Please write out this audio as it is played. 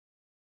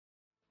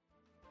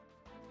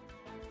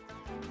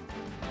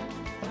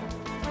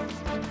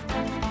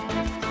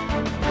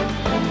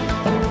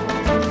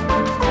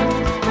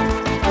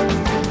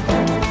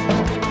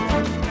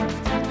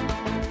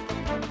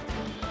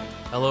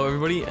Hello,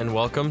 everybody, and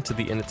welcome to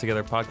the In It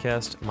Together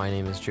podcast. My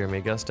name is Jeremy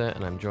Augusta,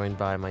 and I'm joined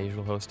by my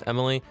usual host,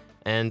 Emily,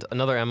 and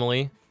another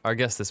Emily, our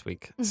guest this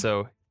week.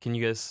 So can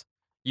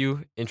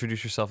you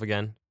introduce yourself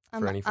again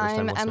for any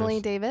first-time listeners? I'm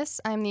Emily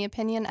Davis. I'm the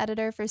opinion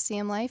editor for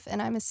CM Life,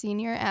 and I'm a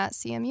senior at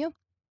CMU.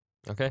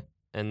 Okay,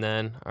 and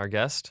then our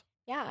guest.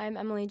 Yeah, I'm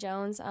Emily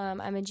Jones.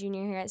 I'm a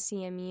junior here at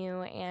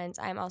CMU, and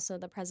I'm also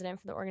the president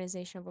for the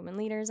Organization of Women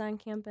Leaders on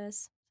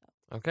campus.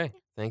 Okay,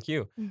 thank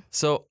you.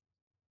 So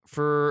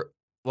for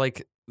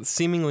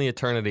seemingly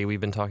eternity, we've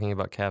been talking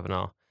about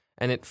Kavanaugh,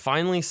 and it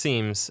finally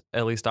seems,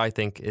 at least I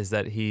think, is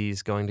that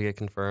he's going to get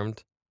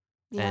confirmed.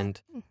 Yeah.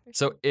 And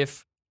so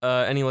if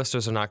any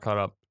listeners are not caught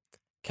up,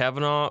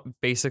 Kavanaugh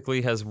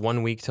basically has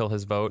 1 week till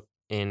his vote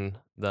in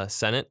the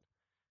Senate.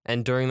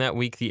 And during that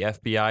week, the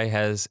FBI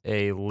has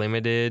a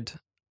limited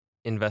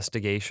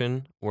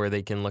investigation where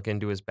they can look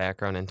into his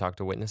background and talk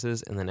to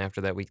witnesses. And then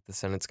after that week, the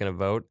Senate's going to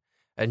vote.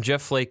 And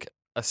Jeff Flake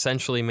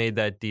essentially made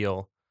that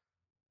deal.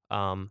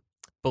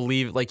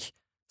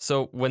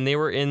 So when they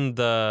were in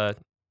that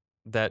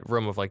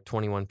room of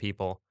 21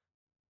 people,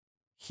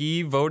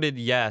 he voted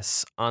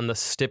yes on the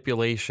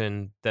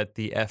stipulation that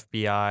the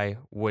FBI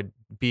would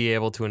be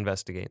able to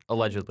investigate,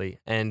 allegedly.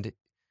 And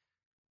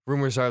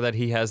rumors are that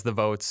he has the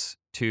votes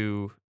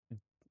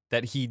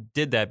that he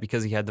did that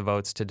because he had the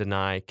votes to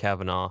deny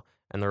Kavanaugh,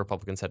 and the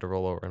Republicans had to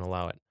roll over and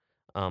allow it.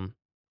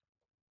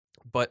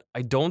 But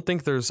I don't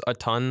think there's a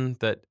ton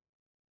that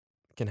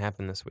can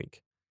happen this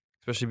week,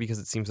 especially because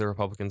it seems the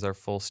Republicans are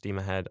full steam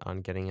ahead on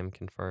getting him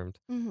confirmed.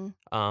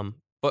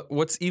 But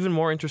what's even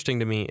more interesting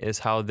to me is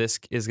how this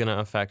is going to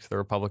affect the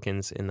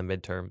Republicans in the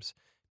midterms,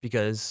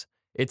 because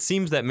it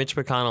seems that Mitch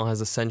McConnell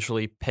has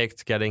essentially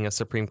picked getting a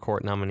Supreme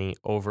Court nominee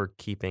over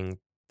keeping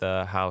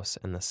the House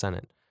and the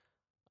Senate.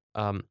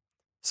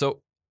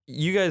 So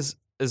you guys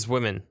as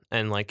women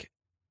and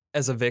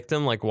as a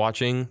victim,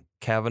 watching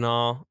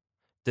Kavanaugh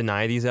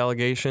deny these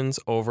allegations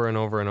over and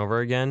over and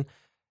over again,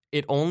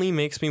 it only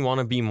makes me want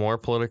to be more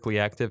politically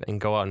active and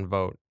go out and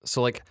vote.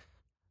 So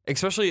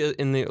especially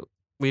in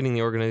leading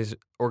the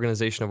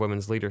Organization of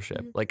Women's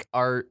Leadership,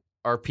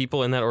 are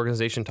people in that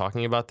organization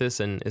talking about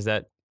this, and is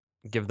that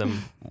give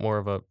them more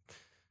of a...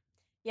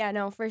 Yeah,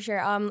 no, for sure.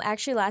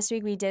 Actually, last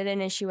week we did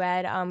an issue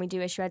ed. We do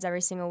issue eds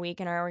every single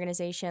week in our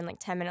organization,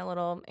 10-minute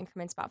little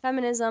increments about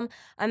feminism.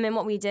 And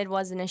what we did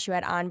was an issue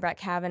ed on Brett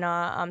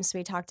Kavanaugh. So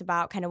we talked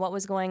about kind of what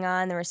was going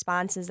on, the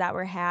responses that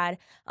were had,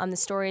 the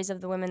stories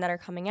of the women that are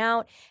coming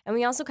out. And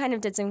we also kind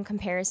of did some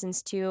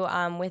comparisons too,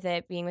 with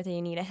it being with the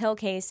Anita Hill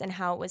case and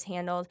how it was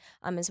handled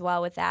as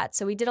well with that.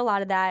 So we did a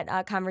lot of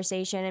that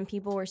conversation, and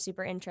people were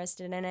super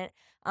interested in it.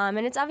 And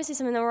it's obviously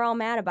something that we're all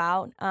mad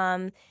about.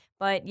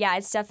 But yeah,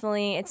 it's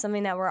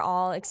something that we're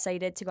all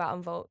excited to go out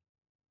and vote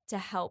to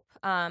help.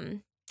 I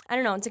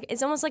don't know.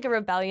 It's almost like a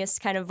rebellious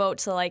kind of vote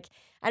to I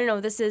don't know.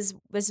 This is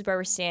where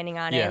we're standing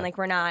on it, and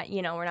we're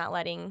not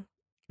letting.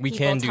 We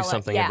can do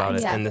something about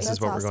it, and this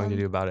is what we're going to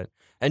do about it.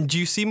 And do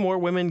you see more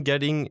women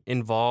getting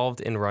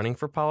involved in running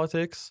for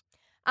politics?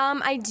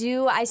 I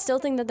do. I still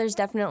think that there's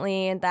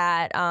definitely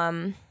that.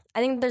 I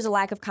think there's a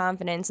lack of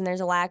confidence, and there's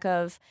a lack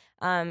of.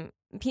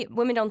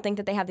 Women don't think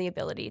that they have the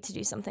ability to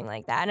do something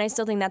like that. And I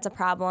still think that's a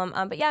problem.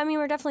 But yeah,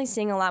 we're definitely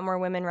seeing a lot more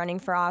women running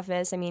for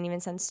office. Even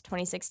since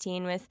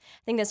 2016 I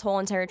think this whole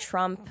entire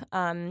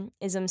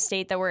Trump-ism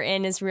state that we're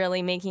in is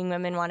really making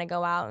women want to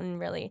go out and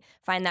really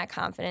find that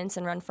confidence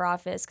and run for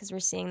office, because we're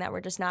seeing that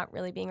we're just not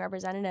really being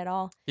represented at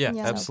all. Yeah.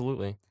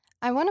 Absolutely.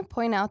 I want to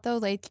point out,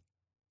 though,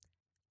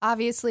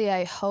 obviously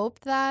I hope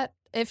that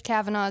if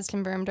Kavanaugh is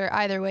confirmed, or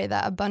either way,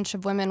 that a bunch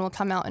of women will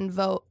come out and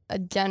vote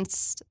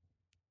against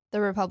the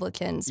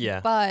Republicans.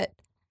 Yeah. But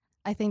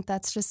I think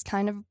that's just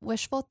kind of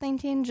wishful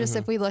thinking. Just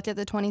if we look at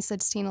the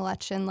 2016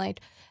 election,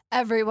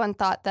 everyone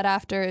thought that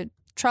after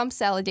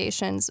Trump's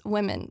allegations,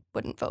 women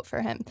wouldn't vote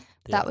for him.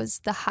 But that was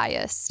the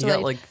highest. He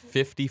got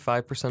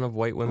 55% of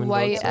white women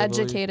votes,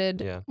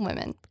 educated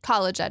women,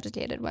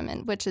 college-educated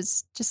women, which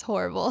is just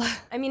horrible.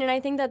 And I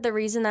think that the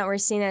reason that we're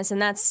seeing this,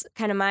 and that's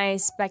kind of my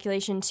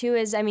speculation too,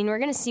 is we're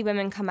going to see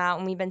women come out,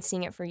 and we've been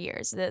seeing it for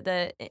years.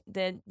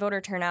 The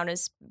voter turnout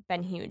has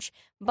been huge,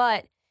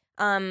 but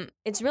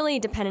it's really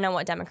dependent on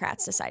what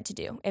Democrats decide to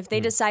do. If they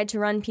decide to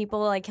run people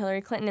like Hillary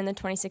Clinton in the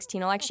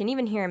 2016 election,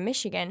 even here in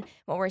Michigan,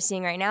 what we're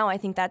seeing right now, I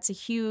think that's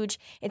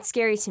it's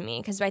scary to me,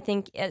 because I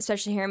think,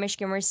 especially here in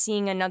Michigan, we're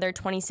seeing another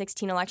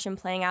 2016 election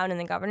playing out in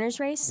the governor's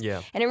race.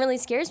 Yeah. And it really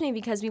scares me,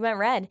 because we went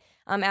red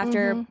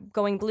after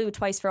going blue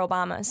twice for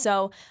Obama.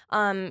 So,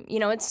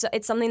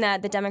 it's something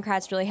that the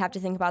Democrats really have to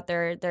think about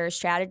their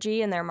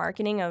strategy and their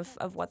marketing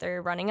of what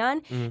they're running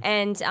on.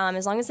 And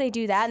as long as they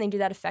do that, and they do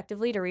that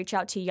effectively to reach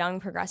out to young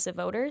progressive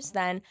voters,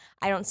 then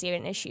I don't see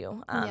an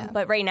issue.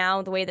 But right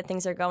now, the way that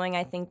things are going,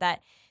 I think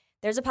that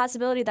there's a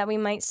possibility that we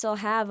might still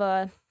have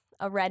a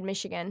red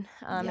Michigan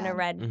and a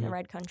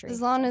red country.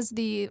 As long as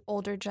the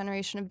older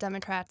generation of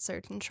Democrats are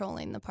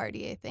controlling the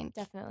party, I think.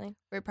 Definitely.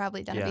 We're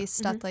probably going to be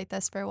stuck like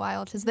this for a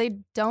while, because they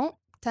don't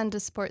tend to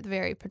support the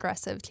very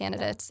progressive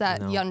candidates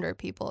that younger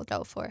people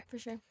go for. For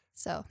sure.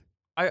 So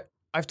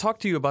I've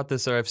talked to you about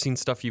this, or I've seen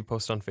stuff you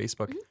post on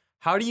Facebook.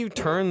 how do you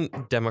turn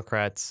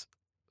Democrats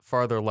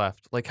farther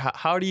left? Like,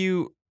 how do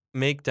you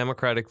make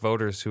Democratic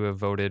voters who have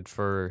voted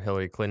for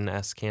Hillary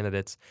Clinton-esque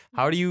candidates,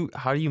 how do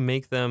you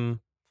make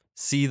them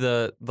see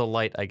the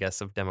light, I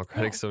guess, of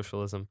democratic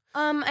socialism?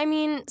 I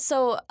mean,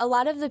 so a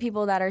lot of the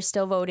people that are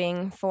still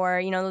voting for,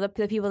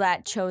 the people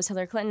that chose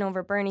Hillary Clinton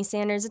over Bernie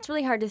Sanders, it's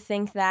really hard to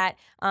think that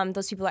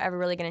those people are ever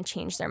really going to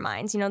change their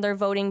minds. They're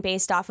voting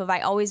based off of, I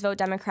always vote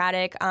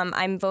Democratic.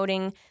 I'm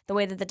voting the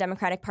way that the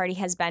Democratic Party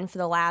has been for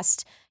the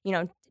last,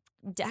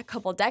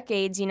 couple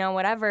decades,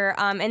 whatever.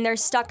 And they're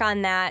stuck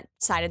on that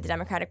side of the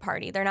Democratic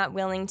Party. They're not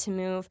willing to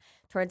move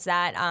towards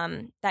that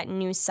that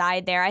new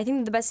side there. I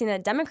think the best thing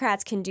that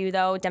Democrats can do,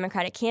 though,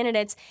 Democratic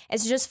candidates,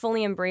 is to just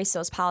fully embrace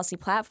those policy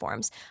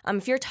platforms.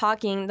 If you're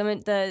talking,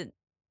 the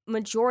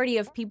majority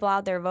of people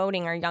out there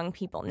voting are young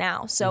people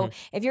now. So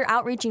if you're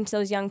outreaching to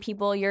those young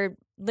people, you're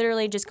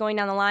literally just going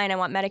down the line. I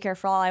want Medicare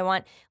for all. I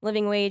want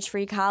living wage,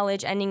 free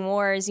college, ending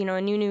wars,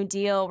 a new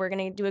deal. We're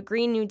going to do a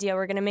Green New Deal.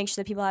 We're going to make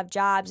sure that people have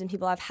jobs and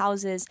people have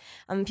houses.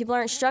 People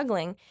aren't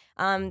struggling.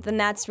 Then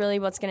that's really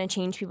what's going to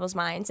change people's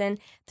minds. And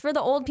for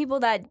the old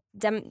people that,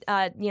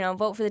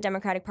 vote for the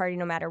Democratic Party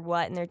no matter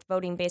what, and they're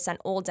voting based on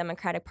old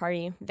Democratic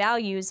Party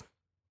values,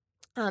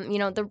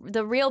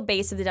 the real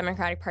base of the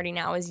Democratic Party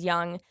now is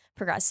young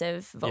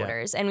progressive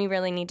voters. And we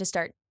really need to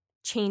start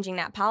changing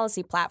that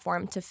policy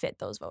platform to fit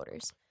those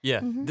voters.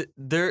 Yeah,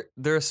 they're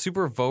a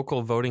super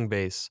vocal voting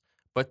base,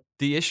 but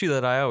the issue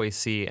that I always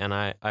see, and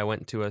I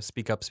went to a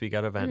Speak Up, Speak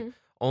Out event,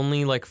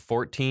 only like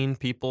 14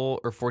 people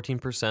or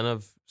 14%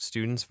 of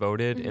students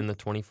voted in the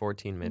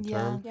 2014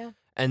 midterm. Yeah.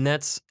 And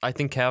I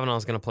think Kavanaugh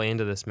is going to play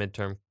into this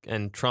midterm,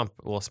 and Trump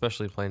will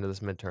especially play into this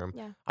midterm.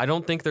 Yeah. I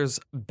don't think there's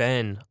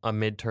been a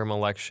midterm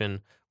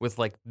election with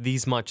like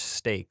these much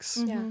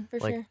stakes. Yeah, for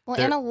sure. Well,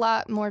 and a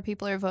lot more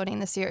people are voting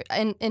this year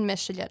in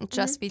Michigan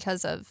just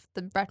because of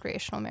the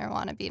recreational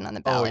marijuana being on the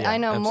ballot. Oh, yeah, I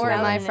know absolutely. more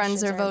of my Ballot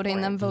friends are initiatives are voting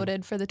than important.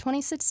 voted for the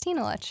 2016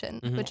 election,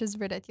 which is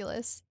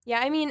ridiculous. Yeah,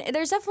 I mean,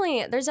 there's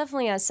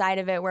definitely a side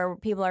of it where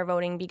people are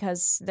voting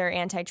because they're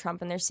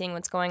anti-Trump and they're seeing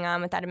what's going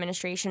on with that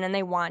administration and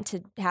they want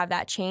to have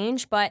that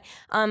change. But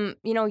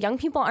young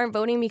people aren't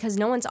voting because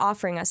no one's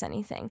offering us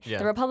anything. Yeah.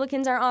 The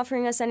Republicans aren't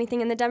offering us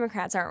anything, and the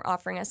Democrats aren't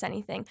offering us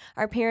anything.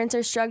 Our parents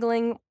are struggling.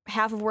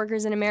 Half of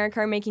workers in America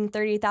are making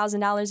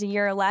 $30,000 a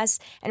year or less,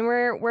 and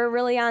we're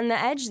really on the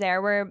edge there.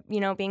 We're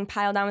being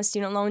piled on with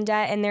student loan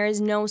debt, and there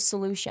is no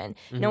solution.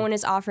 No one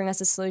is offering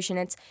us a solution.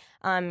 It's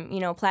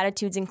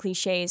platitudes and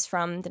cliches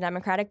from the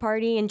Democratic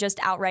Party and just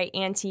outright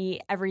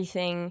anti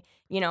everything,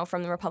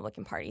 from the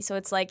Republican Party. So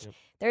it's like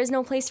there is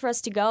no place for us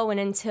to go. And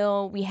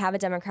until we have a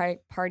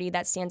Democratic Party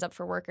that stands up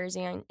for workers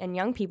and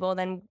young people,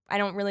 then I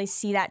don't really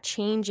see that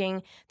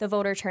changing the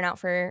voter turnout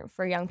for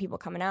young people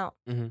coming out.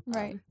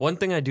 Right. One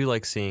thing I do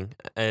like seeing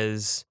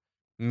is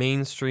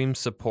mainstream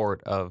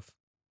support of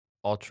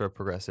ultra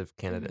progressive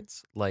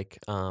candidates, like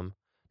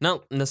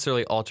not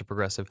necessarily ultra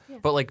progressive,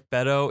 but like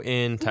Beto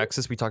in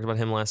Texas. We talked about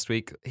him last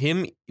week.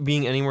 Him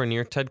being anywhere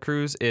near Ted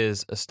Cruz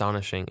is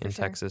astonishing in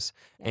Texas.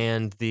 Yeah.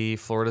 And the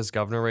Florida's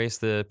governor race,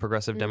 the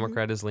progressive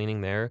Democrat is leaning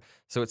there.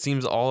 So it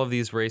seems all of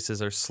these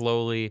races are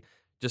slowly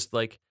just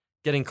like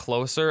getting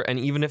closer. And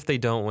even if they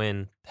don't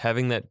win,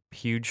 having that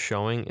huge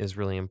showing is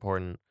really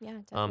important. Yeah,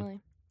 definitely.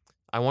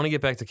 I want to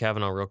get back to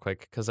Kavanaugh real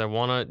quick because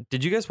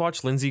did you guys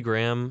watch Lindsey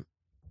Graham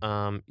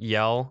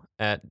yell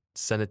at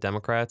Senate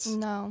Democrats?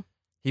 No.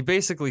 He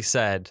basically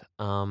said,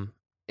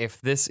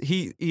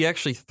 he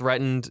actually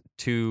threatened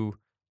to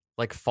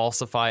like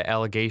falsify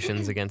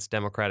allegations against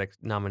Democratic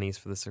nominees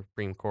for the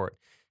Supreme Court.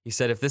 He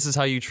said, if this is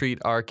how you treat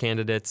our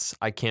candidates,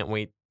 I can't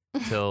wait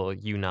till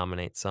you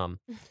nominate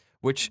some,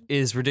 which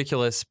is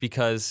ridiculous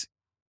because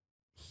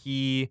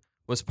he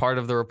was part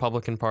of the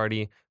Republican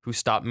Party who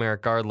stopped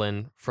Merrick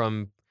Garland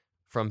from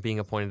being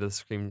appointed to the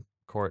Supreme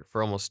Court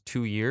for almost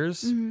 2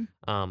 years.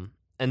 And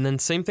then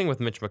same thing with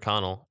Mitch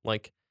McConnell,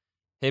 like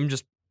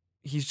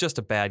he's just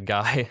a bad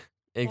guy,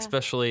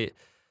 especially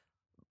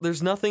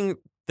there's nothing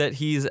that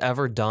he's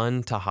ever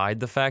done to hide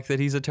the fact that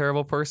he's a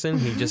terrible person.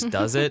 He just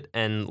does it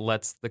and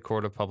lets the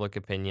court of public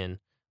opinion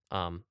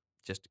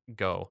just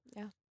go.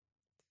 Yeah.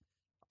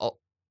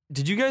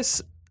 Did you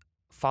guys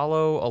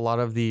follow a lot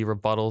of the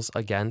rebuttals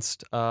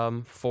against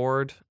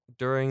Ford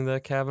during the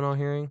Kavanaugh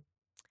hearing?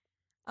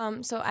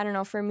 So I don't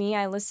know. For me,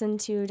 I listened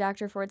to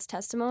Dr. Ford's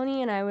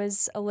testimony, and I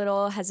was a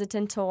little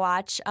hesitant to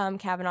watch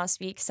Kavanaugh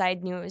speak because I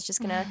knew it was just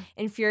going to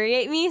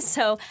infuriate me.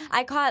 So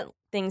I caught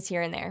things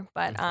here and there,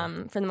 but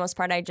for the most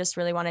part, I just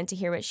really wanted to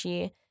hear what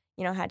she,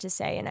 had to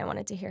say, and I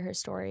wanted to hear her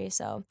story.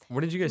 So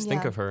what did you guys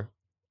think of her?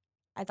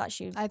 I thought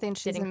I think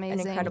she's did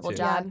amazing. an incredible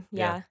job.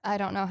 Yeah. I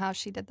don't know how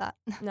she did that.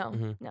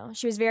 No,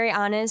 she was very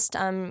honest.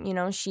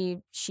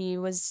 She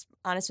was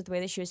honest with the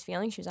way that she was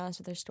feeling. She was honest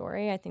with her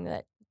story. I think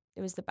that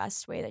it was the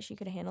best way that she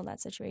could have handled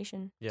that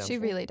situation. Yeah. She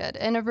really did.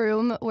 In a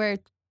room where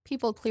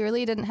people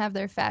clearly didn't have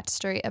their facts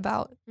straight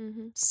about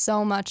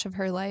so much of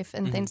her life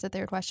and things that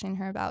they were questioning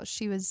her about,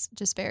 she was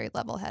just very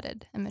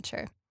level-headed and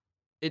mature.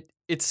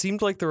 It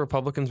seemed like the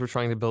Republicans were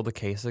trying to build a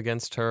case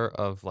against her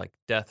of like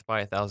death by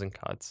 1,000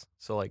 cuts.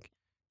 So like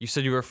you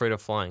said you were afraid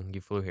of flying. You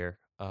flew here.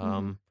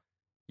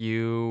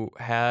 You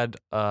had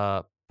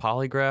a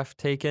polygraph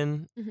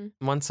taken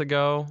months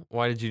ago.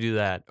 Why did you do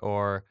that?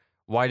 Or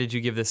why did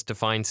you give this to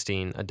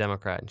Feinstein, a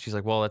Democrat? And she's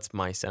like, well, that's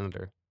my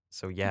senator.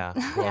 So yeah,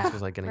 who else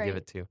was I going to give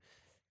it to?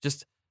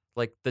 Just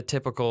like the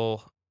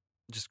typical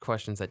just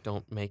questions that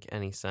don't make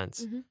any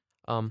sense.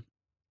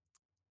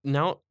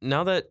 Now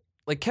that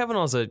like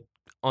Kavanaugh's a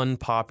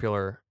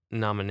unpopular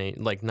nominee,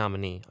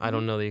 I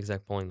don't know the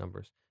exact polling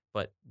numbers,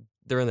 but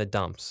they're in the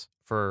dumps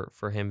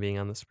for him being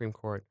on the Supreme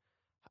Court.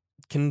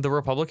 Can the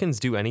Republicans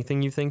do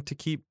anything, you think, to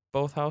keep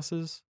both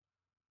houses?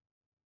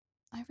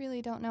 I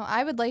really don't know.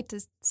 I would like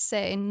to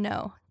say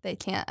no, they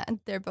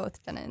can't. They're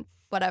both gonna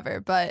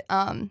whatever, but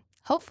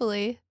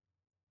hopefully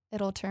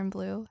it'll turn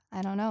blue.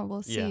 I don't know.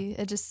 We'll see.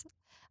 Yeah.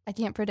 I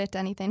can't predict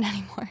anything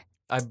anymore.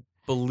 I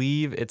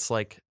believe it's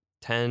like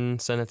 10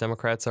 Senate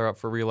Democrats are up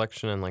for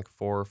re-election and like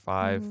 4 or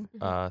 5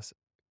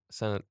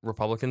 Senate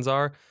Republicans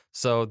are.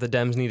 So the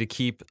Dems need to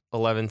keep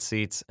 11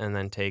 seats and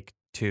then take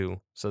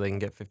 2 so they can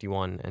get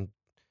 51 and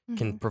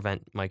can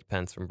prevent Mike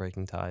Pence from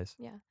breaking ties.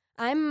 Yeah.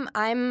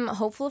 I'm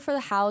hopeful for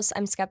the House.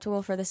 I'm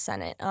skeptical for the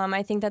Senate.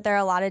 I think that there are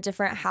a lot of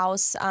different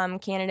House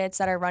candidates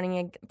that are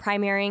running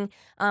primarying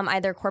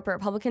either corporate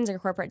Republicans or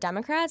corporate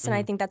Democrats, and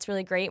I think that's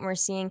really great. And we're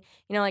seeing,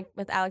 like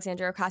with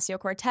Alexandria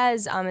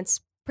Ocasio-Cortez,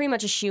 it's pretty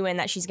much a shoe-in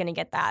that she's going to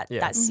get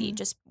that seat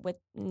just with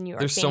New York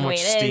There's being so the way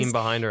much it steam is.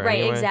 behind her Right,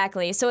 anyway.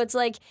 exactly. So it's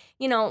like,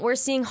 we're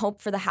seeing hope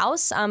for the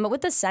House, but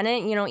with the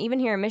Senate, even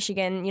here in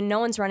Michigan, no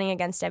one's running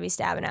against Debbie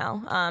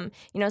Stabenow.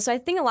 So I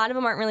think a lot of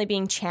them aren't really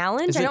being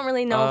challenged. I don't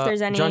really know if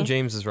there's any. John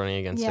James is running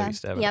against Debbie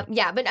Stabenow.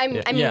 Yeah, but I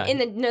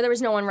mean, there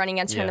was no one running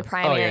against her in the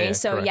primary.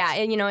 So correct.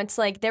 It's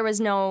like there's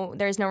no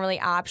really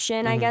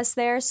option, I guess,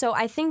 there. So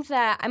I think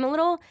that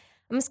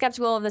I'm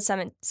skeptical of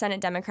the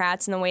Senate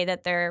Democrats and the way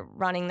that they're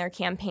running their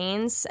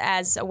campaigns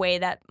as a way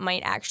that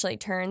might actually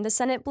turn the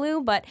Senate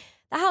blue. But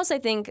the House, I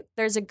think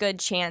there's a good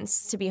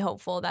chance to be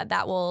hopeful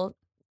that will.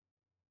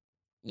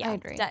 Yeah, I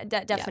agree.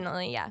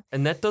 Definitely, yeah.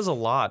 And that does a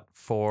lot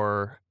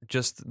for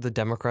just the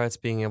Democrats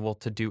being able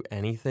to do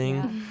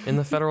anything in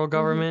the federal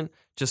government.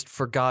 Just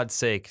for God's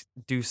sake,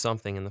 do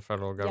something in the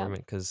federal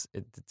government because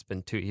it's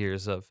been 2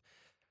 years of.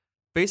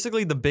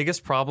 Basically, the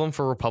biggest problem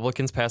for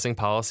Republicans passing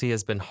policy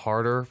has been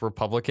harder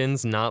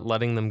Republicans not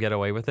letting them get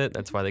away with it.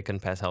 That's why they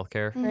couldn't pass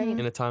healthcare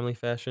in a timely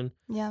fashion.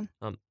 Yeah.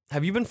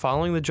 Have you been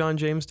following the John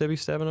James Debbie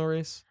Stabenow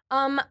race?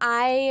 I'm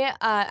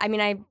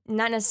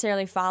not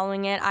necessarily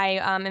following it. I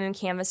am a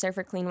canvasser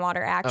for Clean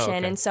Water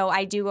Action, and so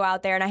I do go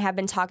out there, and I have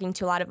been talking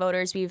to a lot of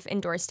voters. We've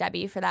endorsed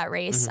Debbie for that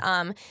race,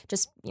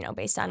 just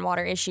based on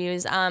water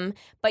issues.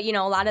 But a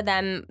lot of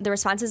them, the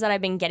responses that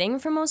I've been getting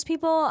from most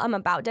people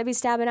about Debbie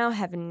Stabenow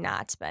have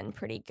not been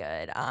pretty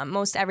good.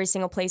 Most every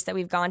single place that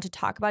we've gone to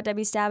talk about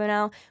Debbie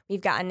Stabenow,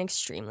 we've gotten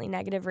extremely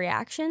negative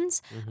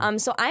reactions.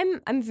 So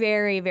I'm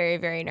very, very,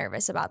 very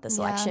nervous about this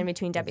election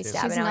between Debbie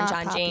Stabenow and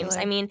John James.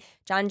 I mean,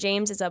 John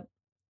James is a,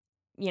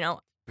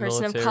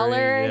 person of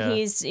color. Yeah.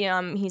 He's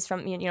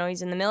from,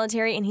 he's in the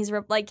military, and he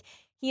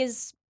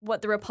is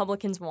what the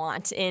Republicans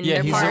want in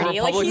their party.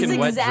 He's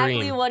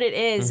exactly what it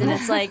is, and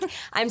it's like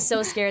I'm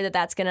so scared that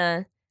that's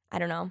gonna, I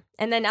don't know.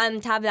 And then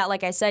on top of that,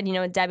 like I said,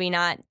 Debbie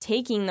not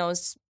taking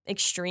those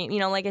extreme,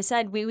 like I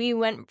said, we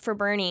went for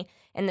Bernie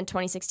in the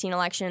 2016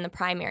 election in the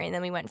primary, and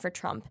then we went for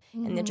Trump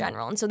in the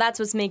general, and so that's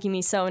what's making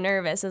me so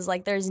nervous. Is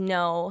like there's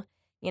no.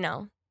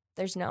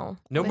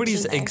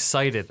 Nobody's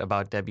excited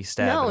about Debbie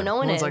Stabenow. No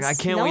one is. Like, I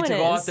can't wait to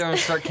go out there and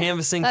start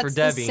canvassing for Debbie.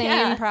 That's the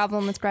same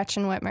problem with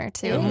Gretchen Whitmer,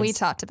 too. And we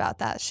talked about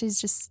that. She's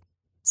just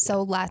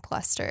so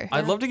lackluster.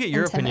 I'd love to get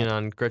your opinion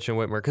on Gretchen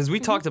Whitmer, because we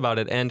talked about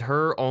it, and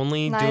her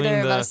only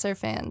Neither of us are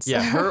fans.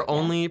 Yeah, her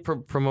only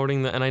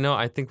promoting the, and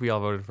I think we all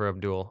voted for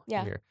Abdul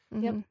here.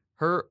 Yep.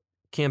 Her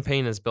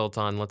campaign is built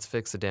on let's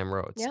fix the damn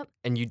roads. Yep.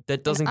 And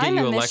that doesn't get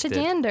you elected. I'm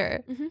a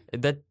Michigander.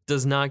 That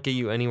does not get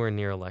you anywhere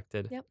near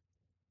elected. Yep.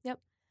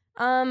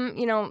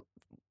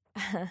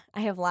 I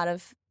have a lot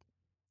of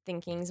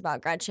thinkings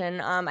about Gretchen.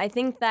 I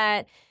think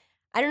that,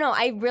 I don't know,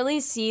 I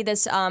really see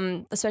this,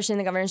 especially in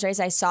the governor's race,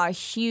 I saw a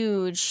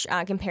huge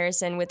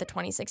comparison with the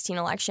 2016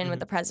 election with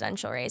the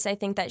presidential race. I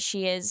think that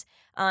she is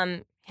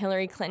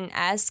Hillary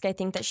Clinton-esque. I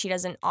think that she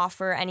doesn't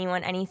offer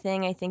anyone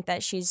anything. I think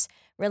that she's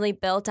really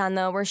built on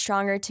we're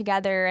stronger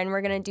together, and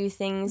we're going to do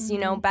things,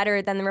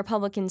 better than the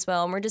Republicans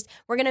will. And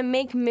we're going to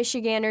make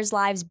Michiganders'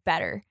 lives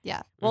better.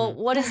 Yeah. Well,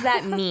 what does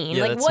that mean?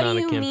 Yeah, what do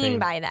you mean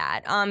by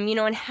that?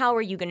 And how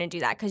are you going to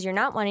do that? Because you're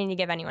not wanting to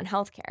give anyone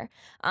health care.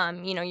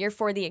 You're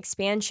for the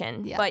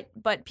expansion. Yeah.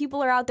 But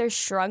people are out there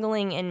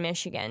struggling in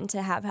Michigan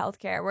to have health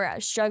care.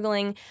 We're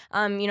struggling,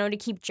 to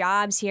keep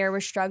jobs here. We're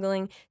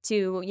struggling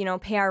to,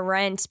 pay our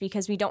rent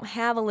because we don't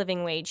have a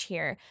living wage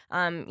here.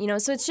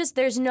 So it's just,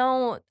 there is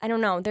no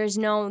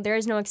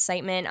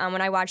excitement.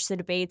 When I watched the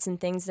debates and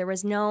things, there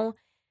was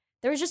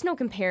just no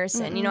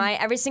comparison.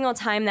 Every single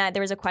time that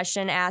there was a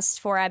question asked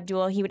for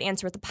Abdul, he would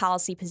answer with a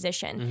policy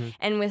position.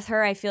 And with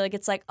her, I feel like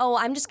it's like, oh,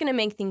 I'm just going to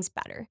make things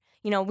better.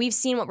 We've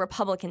seen what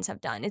Republicans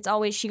have done. It's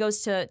always, she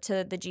goes to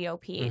the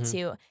GOP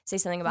to say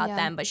something about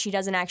them, but she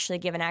doesn't actually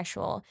give an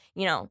actual,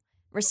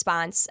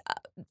 response,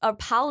 a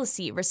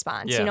policy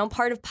response. Yeah. You know,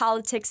 part of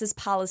politics is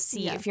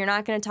policy. Yeah. If you're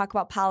not going to talk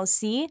about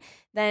policy,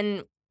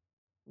 then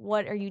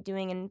what are you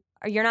doing? And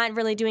you're not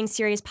really doing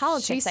serious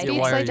politics. She I speaks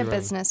think. why are like you a running?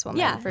 businesswoman,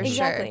 Yeah, for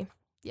exactly. sure.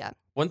 Yeah.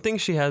 One thing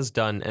she has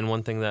done, and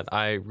one thing that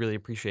I really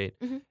appreciate,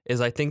 is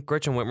I think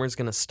Gretchen Whitmer is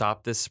going to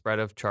stop this spread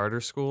of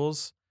charter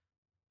schools,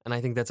 and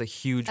I think that's a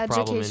huge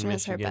problem in Education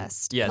is her Michigan.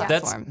 best Yeah,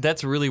 platform.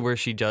 that's really where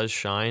she does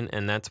shine,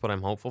 and that's what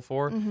I'm hopeful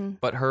for.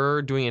 But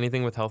her doing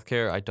anything with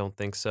healthcare, I don't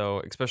think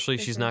so. Especially,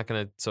 For she's sure. not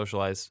going to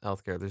socialize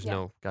healthcare. There's Yeah.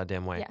 no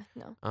goddamn way.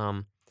 Yeah,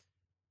 no.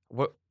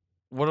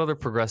 What other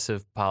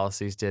progressive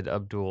policies did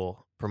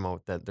Abdul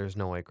promote that there's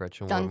no way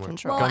Gretchen Gun Whitmer?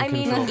 control. Well, Gun I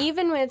mean, control.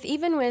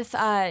 even with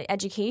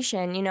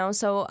education, you know,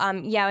 so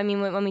yeah, I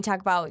mean, when we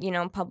talk about, you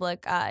know,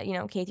 public, you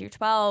know, K through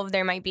 12,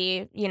 there might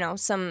be, you know,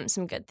 some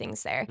good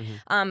things there.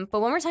 But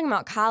when we're talking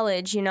about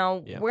college, you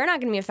know, Yeah. we're not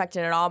going to be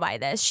affected at all by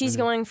this. She's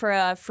going for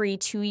a free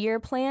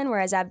 2-year plan,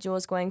 whereas Abdul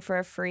is going for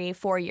a free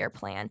 4-year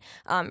plan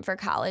for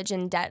college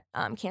and debt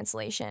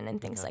cancellation and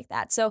things like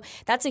that. So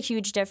that's a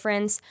huge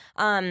difference.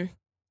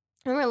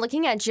 When we're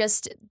looking at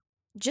just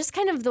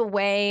kind of the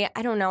way,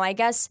 I don't know, I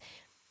guess.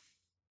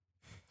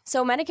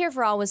 So Medicare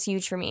for All was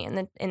huge for me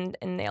in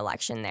the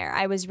election there.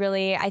 I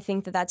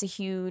think that's a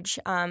huge,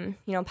 you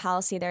know,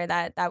 policy there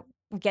that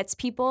gets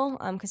people,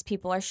 because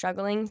people are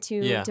struggling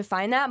to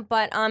find that.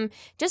 But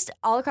just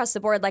all across the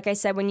board, like I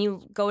said, when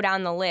you go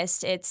down the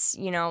list, it's,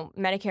 you know,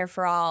 Medicare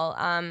for All,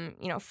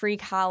 you know, free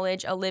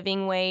college, a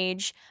living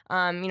wage,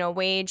 you know,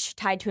 wage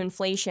tied to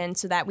inflation,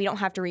 so that we don't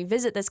have to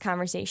revisit this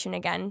conversation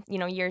again, you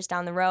know, years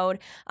down the road.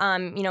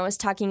 You know, is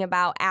talking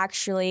about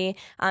actually,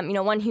 you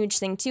know, one huge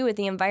thing too with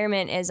the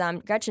environment is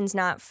Gretchen's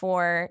not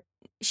for.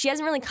 She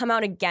hasn't really come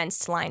out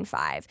against Line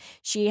 5.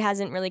 She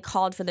hasn't really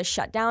called for the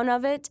shutdown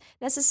of it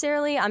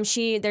necessarily.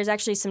 There's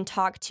actually some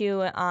talk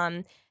too,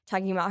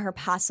 talking about her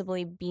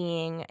possibly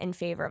being in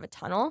favor of a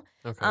tunnel.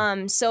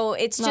 Okay. So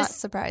it's Not just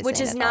surprising which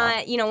is at not,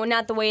 all. you know,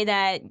 not the way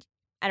that,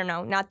 I don't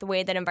know, not the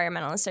way that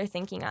environmentalists are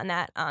thinking on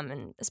that,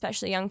 and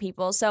especially young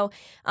people. So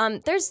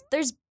there's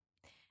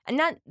and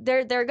not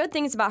there are good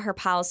things about her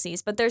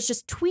policies, but there's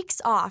just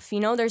tweaks off, you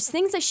know, there's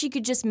things that she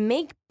could just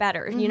make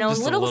better, you know,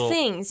 Just a little little-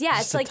 things. Yeah,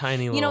 just it's a like,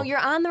 tiny you know, little- you're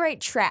on the right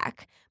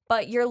track,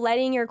 but you're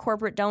letting your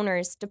corporate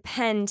donors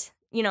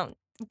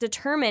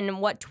determine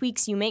what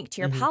tweaks you make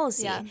to your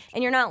policy. Yeah.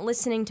 And you're not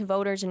listening to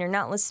voters, and you're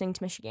not listening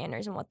to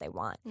Michiganders and what they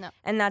want. No.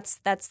 And that's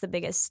the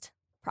biggest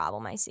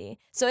problem I see.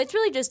 So it's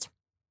really just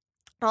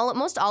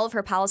most all of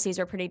her policies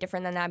are pretty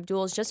different than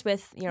Abdul's, just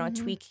with, you know, a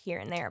tweak here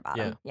and there about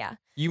them. Yeah.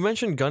 You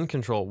mentioned gun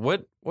control.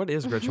 What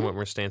is Gretchen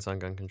Whitmer's stance on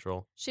gun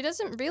control? She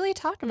doesn't really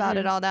talk about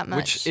it all that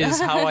much. Which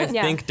is how I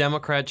Yeah. think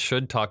Democrats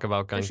should talk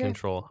about gun sure.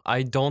 control.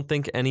 I don't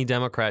think any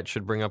Democrat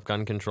should bring up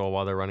gun control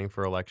while they're running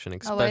for election, I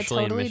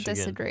especially totally in Michigan.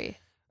 disagree.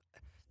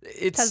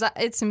 It's Because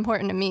it's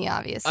important to me,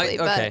 obviously.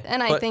 okay,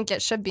 I but think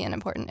it should be an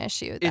important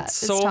issue that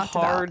it's is so talked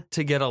hard about.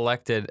 to get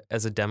elected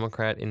as a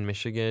Democrat in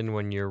Michigan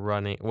when you're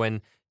running,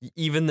 when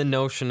even the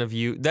notion of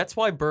you, that's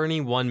why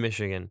Bernie won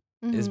Michigan,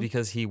 is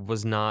because he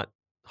was not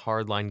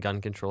hardline gun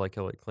control like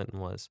Hillary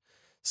Clinton was.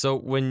 So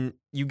when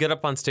you get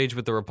up on stage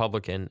with the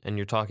Republican and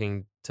you're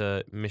talking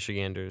to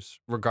Michiganders,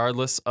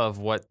 regardless of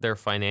what their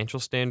financial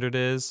standard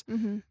is,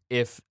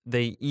 if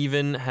they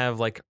even have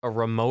like a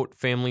remote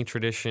family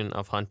tradition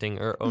of hunting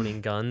or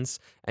owning guns,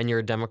 and you're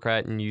a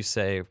Democrat and you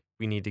say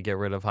we need to get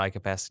rid of high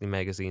capacity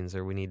magazines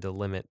or we need to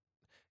limit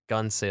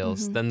gun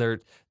sales, then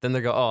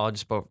they go, oh, I'll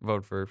just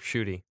vote for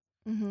Shooty.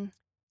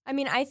 I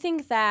mean, I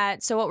think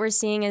that, so what we're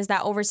seeing is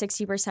that over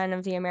 60%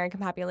 of the American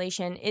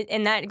population,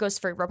 and that goes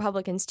for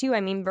Republicans too.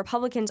 I mean,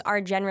 Republicans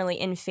are generally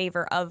in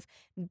favor of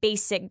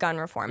basic gun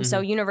reform.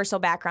 So universal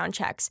background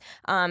checks,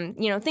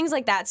 you know, things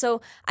like that.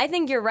 So I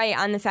think you're right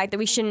on the fact that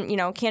we shouldn't, you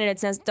know,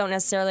 candidates don't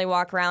necessarily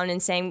walk around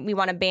and saying we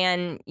want to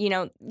ban, you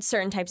know,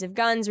 certain types of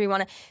guns. We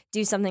want to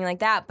do something like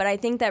that. But I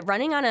think that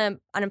running on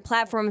a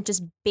platform of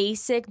just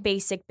basic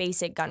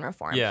gun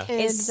reform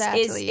is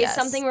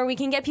something where we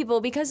can get people,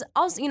 because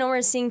also, you know,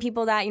 we're seeing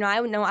people that, you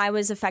know I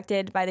was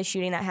affected by the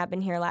shooting that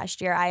happened here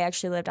last year. I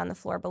actually lived on the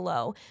floor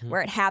below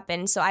where it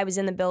happened. So I was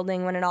in the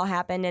building when it all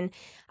happened. And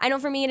I know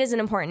for me, it is an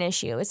important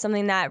issue. It's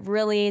something that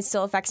really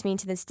still affects me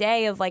to this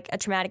day, of like a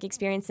traumatic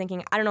experience,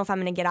 thinking, I don't know if I'm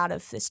going to get out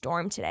of this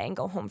dorm today and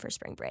go home for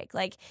spring break.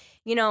 Like,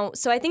 you know,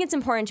 so I think it's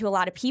important to a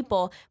lot of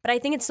people, but I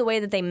think it's the way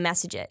that they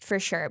message it for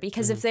sure.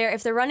 Because if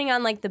they're running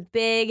on like the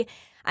big,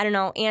 I don't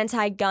know,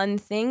 anti-gun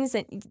things,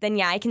 then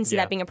yeah, I can see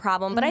that being a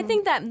problem. But I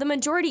think that the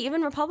majority,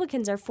 even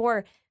Republicans, are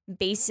for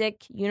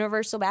basic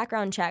universal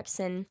background checks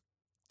and,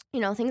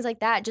 you know, things like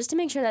that, just to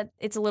make sure that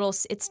it's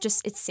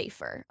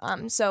safer.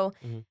 So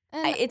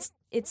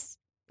it's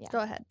yeah. Go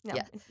ahead. No,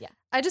 Yeah.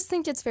 I just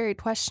think it's very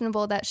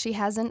questionable that she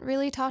hasn't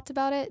really talked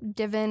about it,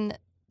 given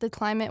the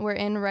climate we're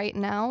in right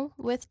now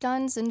with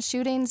guns and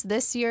shootings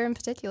this year in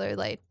particular.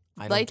 Like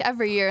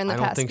every year in the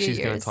past few years. I don't think she's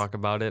going to talk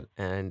about it.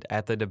 And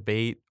at the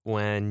debate,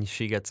 when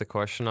she gets a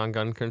question on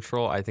gun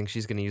control, I think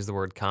she's going to use the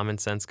word common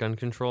sense gun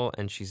control,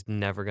 and she's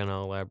never going to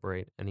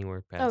elaborate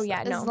anywhere past Oh,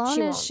 yeah, that. no, As long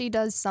she as won't. she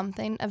does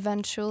something,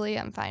 eventually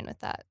I'm fine with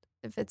that.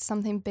 If it's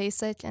something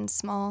basic and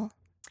small,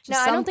 No,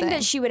 I don't think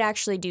that she would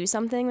actually do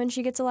something when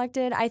she gets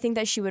elected. I think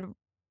that she would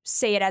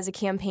say it as a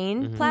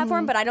campaign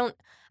platform, but I don't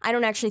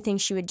actually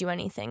think she would do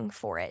anything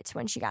for it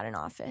when she got in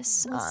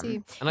office. We'll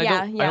see. And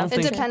I don't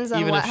think it depends on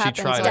even what if she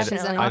happens tried, while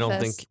she's in I don't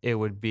office. think it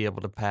would be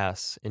able to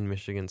pass in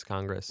Michigan's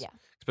Congress. Yeah.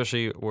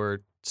 Especially we're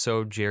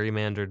so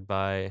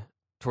gerrymandered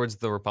towards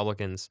the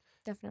Republicans.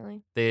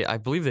 Definitely. I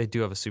believe they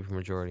do have a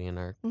supermajority in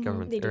our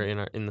government or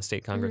in the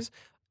state Congress.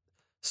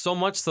 So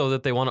much so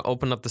that they want to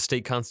open up the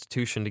state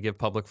constitution to give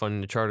public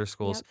funding to charter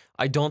schools. Yep.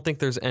 I don't think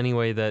there's any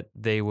way that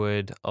they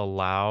would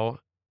allow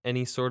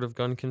any sort of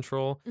gun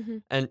control.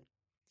 And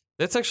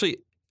that's actually,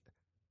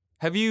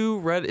 have you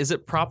read, is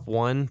it Prop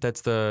 1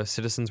 that's the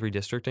citizens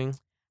redistricting?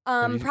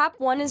 Prop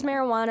 1 is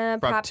marijuana.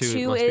 Prop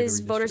 2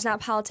 is voters not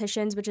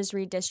politicians, which is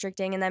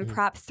redistricting. And then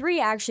Prop 3,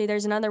 actually,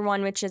 there's another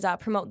one, which is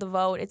promote the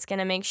vote. It's going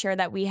to make sure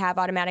that we have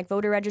automatic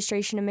voter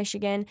registration in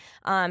Michigan,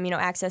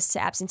 access to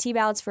absentee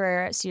ballots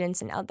for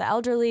students and the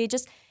elderly.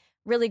 Just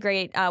really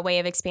great way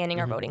of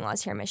expanding our voting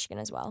laws here in Michigan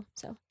as well.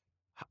 So,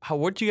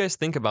 what do you guys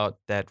think about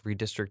that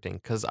redistricting?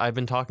 Because I've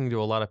been talking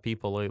to a lot of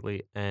people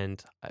lately,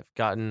 and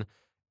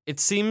it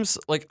seems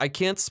like I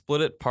can't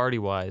split it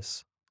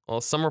party-wise. Well,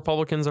 some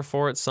Republicans are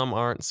for it, some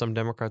aren't. Some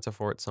Democrats are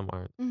for it, some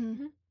aren't.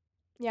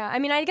 Yeah, I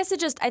mean, I guess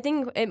I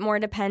think it more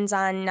depends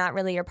on not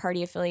really your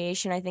party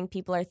affiliation. I think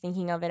people are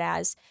thinking of it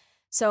as,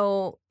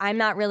 so I'm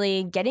not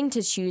really getting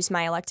to choose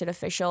my elected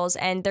officials,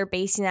 and they're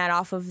basing that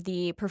off of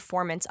the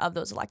performance of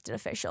those elected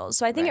officials.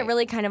 So I think it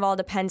really kind of all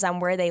depends on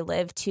where they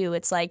live, too.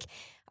 It's like,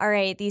 all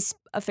right, these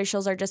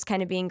officials are just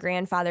kind of being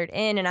grandfathered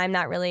in, and I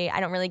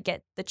don't really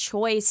get the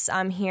choice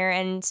here.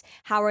 And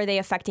how are they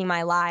affecting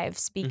my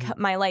life?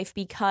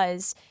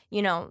 Because,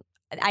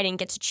 I didn't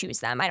get to choose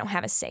them. I don't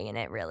have a say in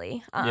it,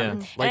 really.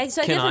 Can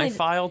I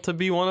file to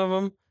be one of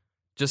them?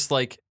 Just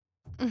like...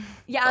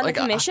 Yeah, on the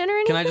commission or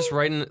anything? Can I just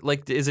write in,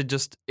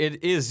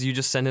 you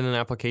just send in an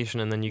application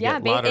and then you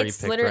get lottery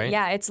picked, right?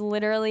 Yeah, it's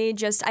literally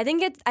just, I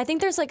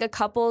think there's like a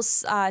couple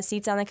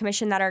seats on the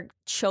commission that are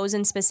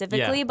chosen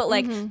specifically, but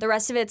like the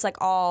rest of it's like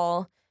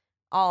all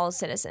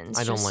citizens.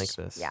 I don't like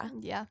this.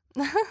 Yeah.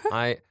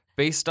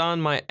 Based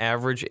on my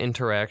average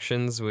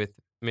interactions with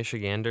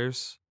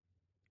Michiganders,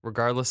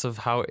 regardless of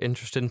how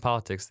interested in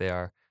politics they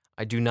are,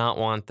 I do not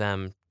want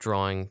them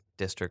drawing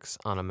districts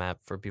on a map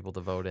for people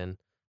to vote in.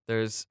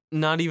 There's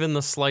not even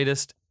the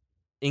slightest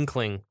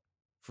inkling,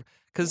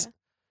 because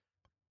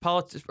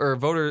what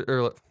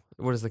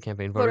is the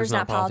campaign? Voters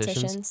not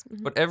politicians.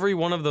 But every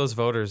one of those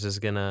voters is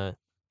gonna,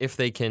 if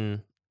they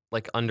can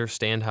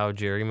understand how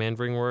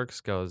gerrymandering works,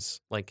 goes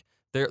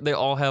they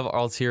all have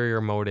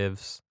ulterior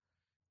motives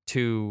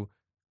to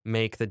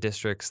make the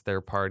districts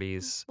their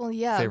parties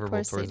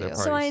favorable towards their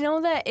parties. So I know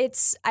that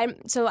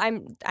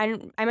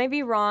I might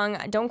be wrong.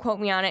 Don't quote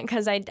me on it,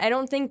 because I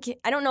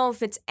don't know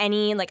if it's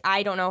any,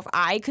 I don't know if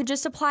I could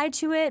just apply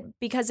to it,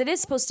 because it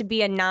is supposed to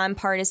be a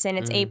nonpartisan.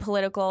 It's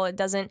apolitical. It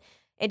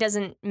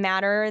doesn't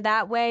matter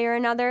that way or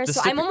another.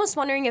 So I'm almost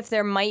wondering if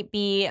there might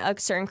be a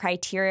certain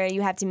criteria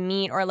you have to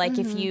meet, or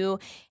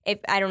if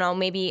I don't know,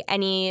 maybe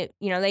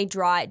they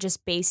draw it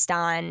just based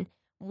on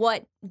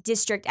what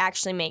district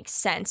actually makes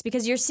sense,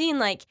 because you're seeing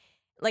like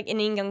in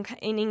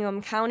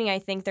Ingham County, I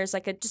think there's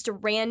just a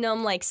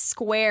random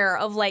square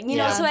of so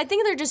I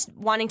think they're just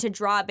wanting to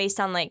draw it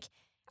based on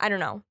I don't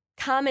know,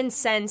 common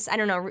sense, I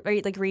don't know,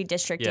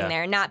 redistricting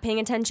there, not paying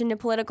attention to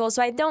political.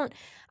 So I don't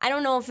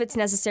know if it's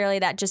necessarily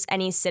that just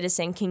any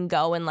citizen can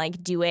go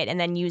and do it and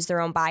then use their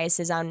own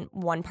biases on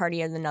one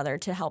party or another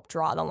to help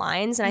draw the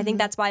lines. And I think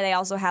that's why they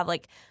also have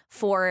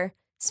 4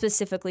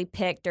 specifically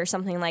picked or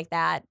something like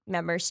that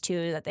members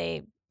too, that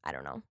they, I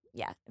don't know.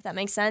 Yeah, if that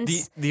makes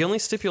sense. The only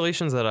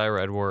stipulations that I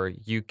read were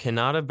you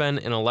cannot have been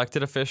an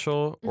elected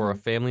official or a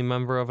family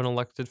member of an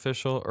elected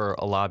official or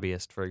a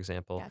lobbyist, for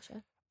example.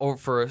 Gotcha. Or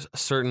for a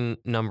certain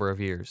number of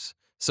years.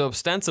 So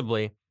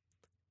ostensibly,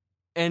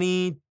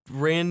 any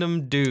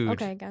random dude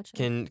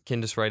can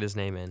just write his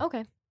name in.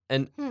 Okay.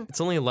 And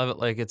it's only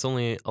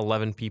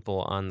 11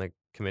 people on the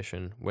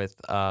commission with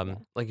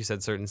like you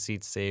said, certain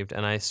seats saved,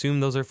 and I assume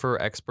those are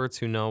for experts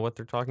who know what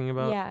they're talking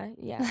about.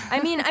 Yeah.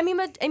 I mean,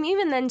 but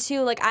even then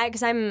too,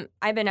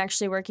 I've been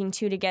actually working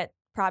too to get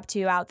Prop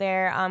 2 out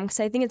there,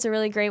 because I think it's a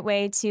really great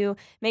way to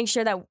make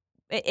sure that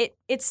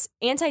it's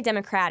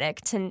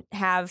anti-democratic to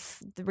have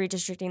the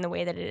redistricting the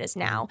way that it is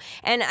now,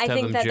 and I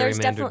think that there's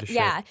definitely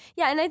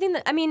and I think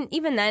that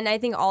even then I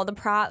think all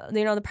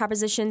the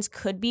propositions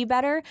could be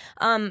better,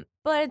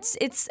 but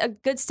it's a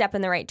good step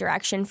in the right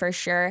direction for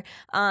sure,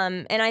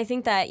 and I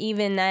think that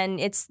even then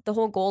it's the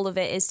whole goal of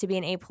it is to be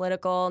an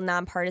apolitical,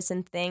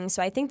 nonpartisan thing.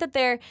 So I think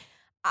that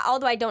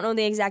although I don't know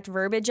the exact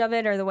verbiage of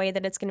it or the way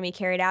that it's going to be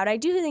carried out, I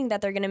do think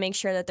that they're going to make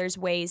sure that there's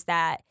ways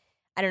that,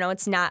 I don't know,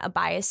 it's not a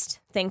biased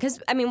thing. Because,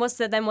 what's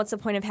the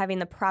point of having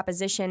the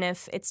proposition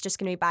if it's just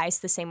going to be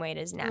biased the same way it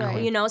is now,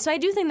 right. So I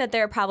do think that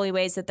there are probably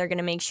ways that they're going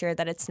to make sure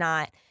that it's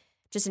not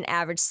just an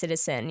average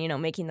citizen,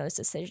 making those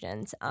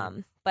decisions.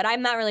 But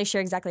I'm not really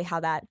sure exactly how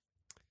that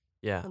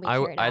will be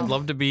carried out. I'd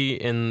love to be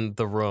in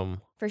the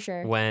room. For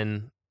sure.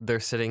 When they're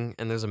sitting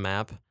and there's a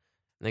map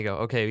And they go,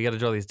 okay, we got to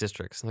draw these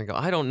districts. And I go,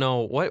 I don't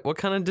know. What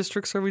kind of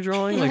districts are we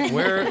drawing? Like,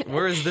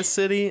 where is this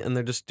city? And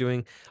they're just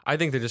doing, I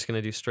think they're just going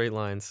to do straight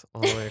lines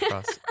all the way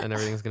across and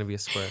everything's going to be a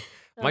square.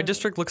 My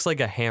district looks like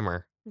a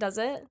hammer. Does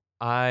it?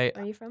 Where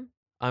are you from?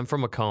 I'm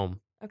from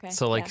Macomb. Okay.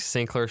 So, like,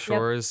 St. Clair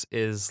Shores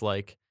is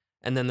like,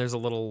 and then there's a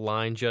little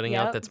line jutting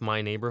out that's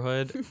my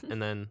neighborhood.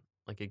 And then,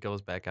 like, it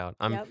goes back out.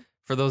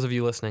 For those of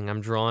you listening,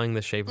 I'm drawing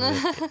the shape of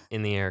it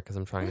in the air because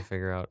I'm trying to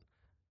figure out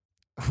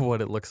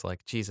what it looks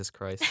like. Jesus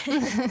Christ.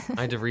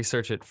 I had to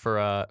research it for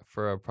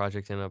a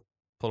project in a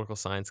political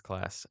science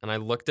class. And I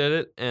looked at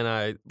it and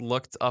I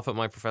looked up at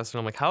my professor and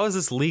I'm like, how is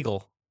this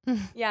legal?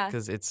 Yeah.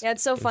 Because it's so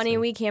insane. funny.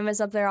 We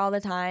canvas up there all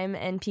the time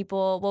and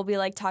people will be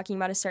like talking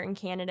about a certain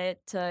candidate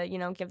to,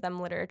 give them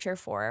literature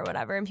for or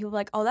whatever. And people are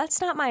like, oh,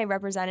 that's not my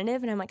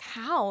representative. And I'm like,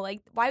 how?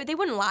 Like, why? They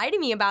wouldn't lie to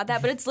me about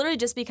that. But it's literally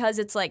just because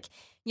it's like,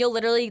 you'll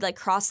literally like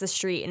cross the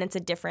street and it's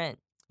a different,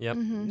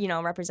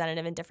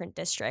 representative in different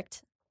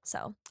district.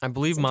 So I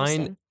believe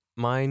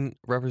mine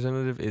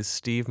representative is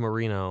Steve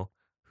Marino,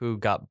 who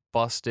got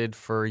busted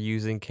for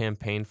using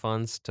campaign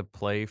funds to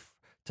pay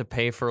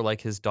for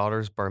like his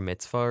daughter's bar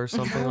mitzvah or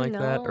something like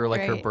that, or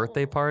like her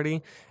birthday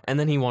party, and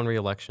then he won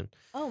re-election.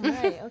 Oh,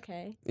 right,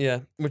 okay. Yeah,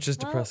 which is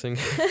depressing.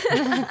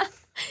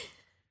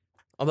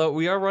 Although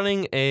we are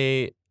running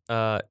a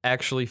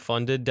actually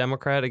funded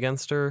Democrat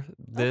against her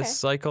this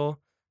cycle,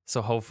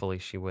 so hopefully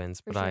she wins.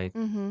 But I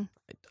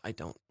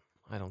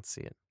don't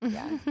see it.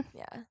 Yeah.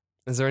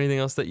 Is there anything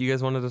else that you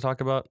guys wanted to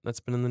talk about that's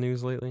been in the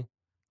news lately?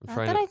 Not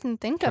that I can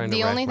think of.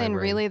 The only thing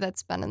really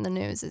that's been in the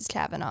news is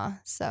Kavanaugh.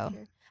 So,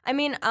 I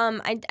mean,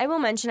 I will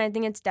mention, I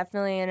think it's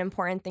definitely an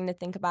important thing to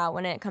think about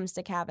when it comes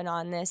to Kavanaugh,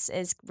 and this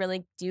is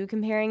really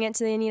comparing it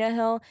to the Anita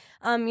Hill,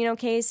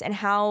 case, and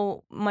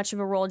how much of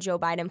a role Joe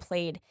Biden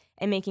played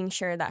in making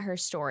sure that her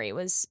story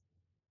was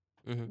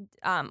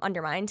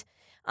undermined.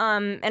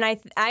 And I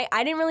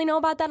didn't really know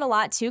about that a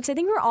lot too, because I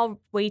think we were all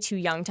way too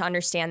young to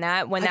understand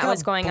that when that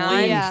was going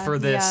on. For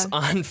this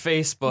on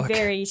Facebook,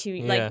 very too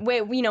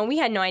we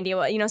had no idea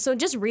what So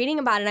just reading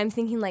about it, I'm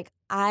thinking like,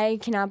 I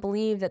cannot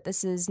believe that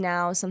this is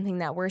now something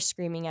that we're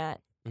screaming at.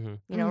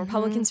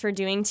 Republicans for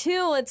doing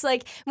too. It's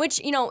like,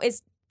 which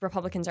is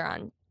Republicans are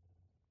on,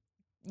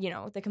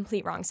 the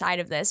complete wrong side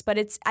of this, but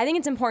I think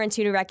it's important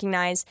too to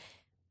recognize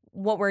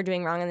what we're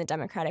doing wrong in the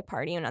Democratic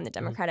Party and on the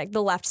Democratic,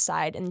 the left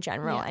side in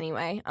general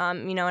anyway.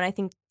 And I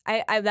think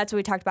that's what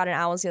we talked about in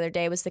Owls the other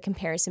day, was the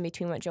comparison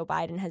between what Joe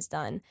Biden has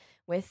done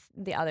with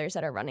the others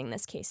that are running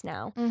this case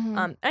now.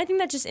 And I think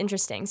that's just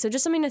interesting. So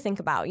just something to think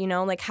about,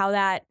 like how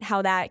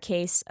that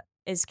case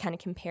is kind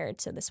of compared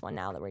to this one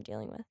now that we're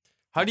dealing with.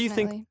 How do you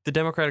think the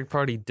Democratic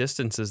Party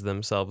distances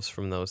themselves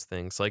from those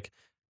things? Like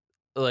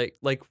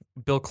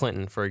Bill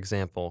Clinton, for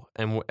example,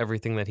 and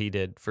everything that he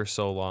did for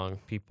so long,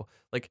 people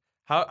like,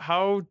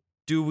 how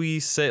do we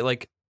say,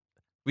 like,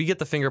 we get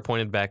the finger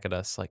pointed back at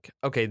us, like,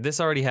 okay, this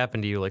already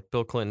happened to you, like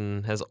Bill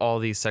Clinton has all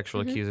these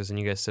sexual accusers and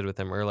you guys sit with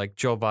him, or like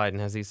Joe Biden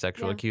has these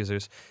sexual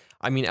accusers.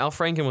 I mean, Al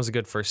Franken was a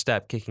good first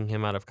step, kicking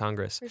him out of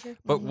Congress. For sure.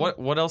 But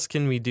what else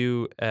can we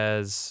do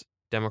as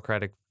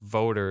Democratic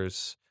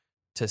voters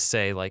to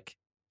say, like,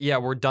 yeah,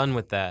 we're done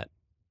with that?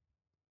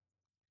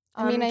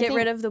 I mean, get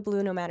rid of the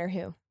blue no matter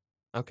who.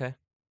 Okay.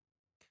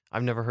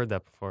 I've never heard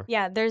that before.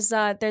 Yeah, there's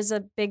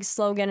a big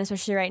slogan,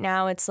 especially right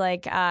now. It's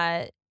like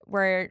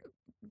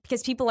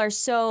because people are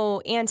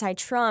so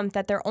anti-Trump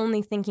that they're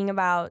only thinking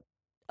about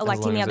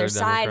electing the other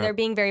side. They're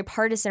being very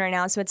partisan right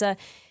now. So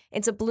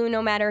it's a blue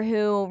no matter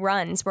who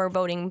runs. We're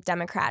voting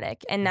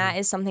Democratic, and that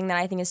is something that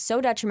I think is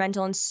so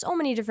detrimental in so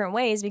many different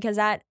ways, because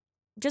that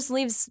just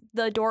leaves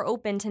the door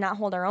open to not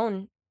hold our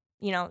own,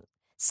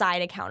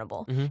 side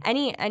accountable.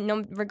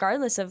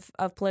 Regardless of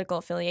political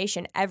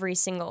affiliation, every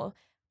single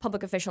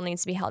public official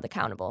needs to be held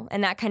accountable,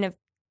 and that kind of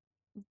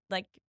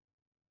like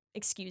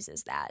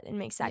excuses that and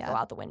makes that go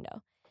out the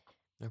window.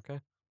 Okay,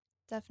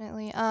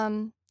 definitely.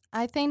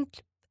 I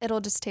think it'll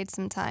just take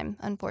some time.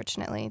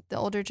 Unfortunately, the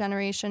older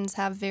generations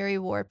have very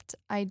warped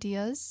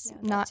ideas.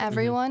 Not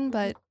everyone,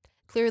 but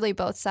clearly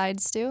both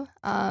sides do.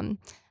 And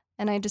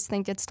I just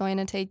think it's going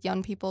to take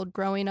young people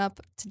growing up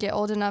to get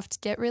old enough to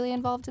get really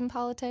involved in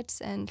politics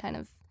and kind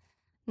of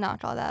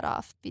knock all that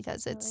off,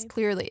 because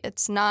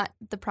it's not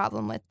the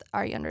problem with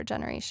our younger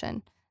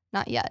generation,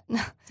 not yet.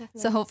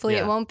 So hopefully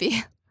it won't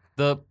be.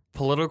 The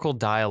political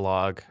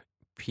dialogue,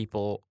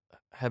 people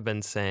have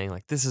been saying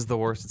like, this is the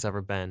worst it's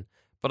ever been,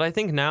 but I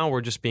think now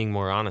we're just being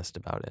more honest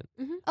about it.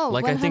 Oh,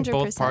 like 100%. I think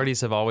both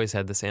parties have always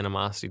had this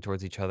animosity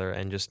towards each other,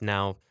 and just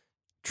now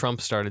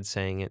Trump started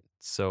saying it,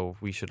 so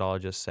we should all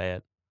just say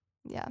it.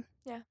 Yeah,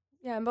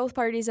 and both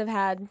parties have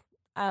had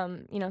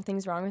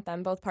things wrong with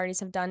them. Both parties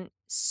have done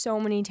so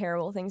many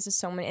terrible things to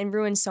so many and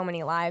ruined so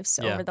many lives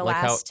over the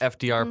last. Like how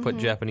FDR put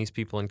Japanese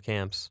people in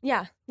camps.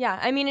 Yeah.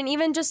 I mean, and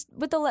even just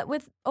with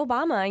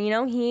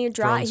Obama, he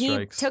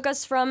took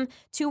us from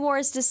 2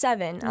 wars to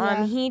 7.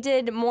 Yeah. He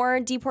did more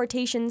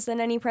deportations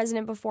than any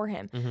president before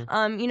him.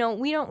 We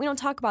don't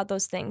talk about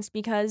those things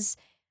because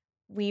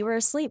we were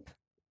asleep.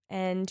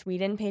 and we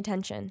didn't pay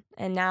attention.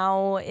 And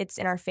now it's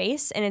in our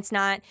face, and it's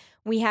not,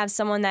 we have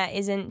someone that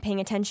isn't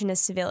paying attention to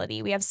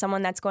civility. We have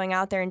someone that's going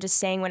out there and just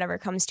saying whatever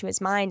comes to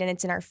his mind, and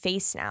it's in our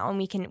face now, and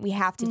we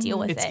have to deal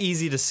with it. It's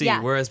easy to see,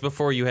 whereas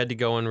before you had to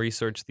go and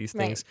research these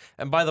things.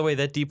 Right. And by the way,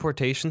 that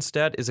deportation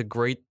stat is a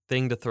great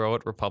thing to throw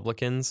at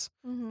Republicans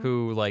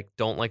who like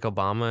don't like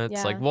Obama.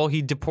 It's like, well,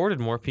 he deported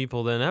more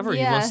people than ever.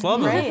 You must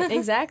love him. Right,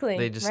 exactly.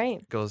 They just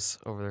goes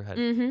over their head.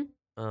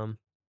 Mm-hmm.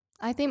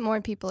 I think more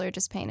people are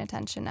just paying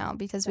attention now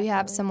because we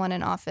have someone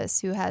in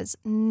office who has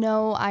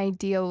no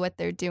idea what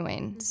they're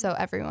doing. So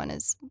everyone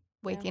is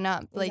waking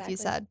up, like you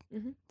said.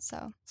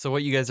 So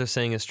what you guys are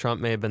saying is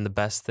Trump may have been the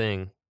best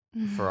thing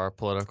for our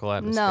political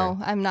atmosphere. No,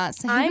 I'm not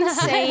saying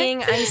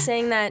that. I'm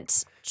saying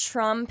that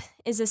Trump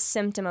is a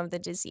symptom of the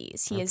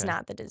disease. He is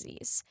not the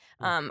disease.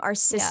 Our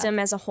system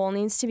as a whole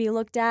needs to be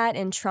looked at,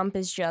 and Trump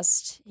is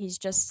he's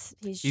just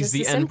the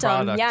symptom.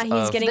 Product yeah,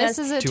 he's getting this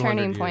is a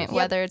turning point, years.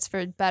 whether it's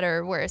for better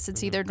or worse.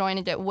 It's either going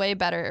to get way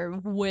better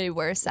or way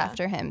worse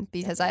after him,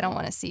 because I don't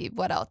want to see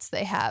what else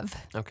they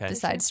have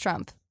besides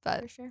Trump.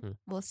 But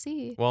we'll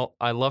see. Well,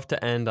 I love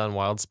to end on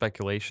wild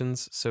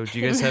speculations. So do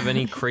you guys have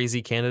any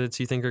crazy candidates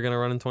you think are going to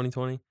run in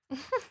 2020?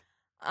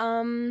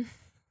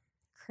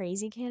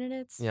 Crazy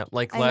candidates? Yeah,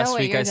 like last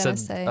week I said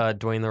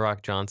Dwayne "The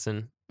Rock"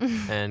 Johnson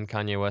and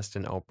Kanye West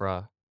and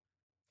Oprah.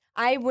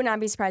 I would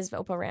not be surprised if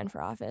Oprah ran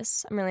for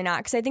office. I'm really not,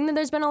 because I think that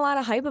there's been a lot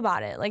of hype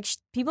about it. Like,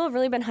 people have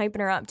really been hyping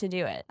her up to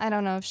do it. I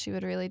don't know if she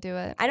would really do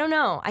it. I don't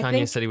know.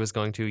 Kanye said he was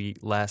going to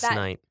last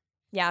night.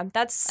 Yeah,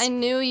 that's... I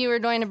knew you were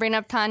going to bring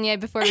up Kanye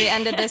before we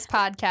ended this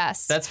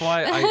podcast. That's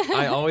why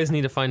I always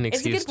need to find an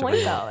excuse. It's a good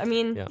point, though. I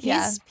mean,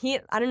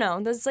 I don't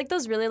know. There's like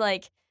those really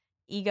like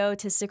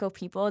egotistical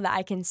people that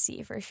I can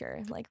see for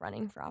sure, like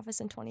running for office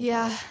in 2020.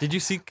 Yeah. Did you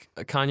see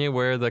Kanye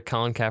wear the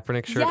Colin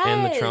Kaepernick shirt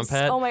and the Trump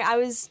hat? Oh my,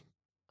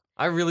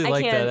 I really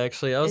like that,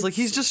 actually. I was like,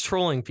 he's just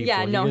trolling people.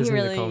 Yeah, no, he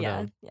really,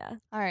 All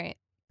right.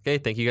 Okay,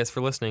 thank you guys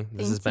for listening.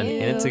 This has been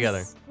In It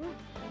Together.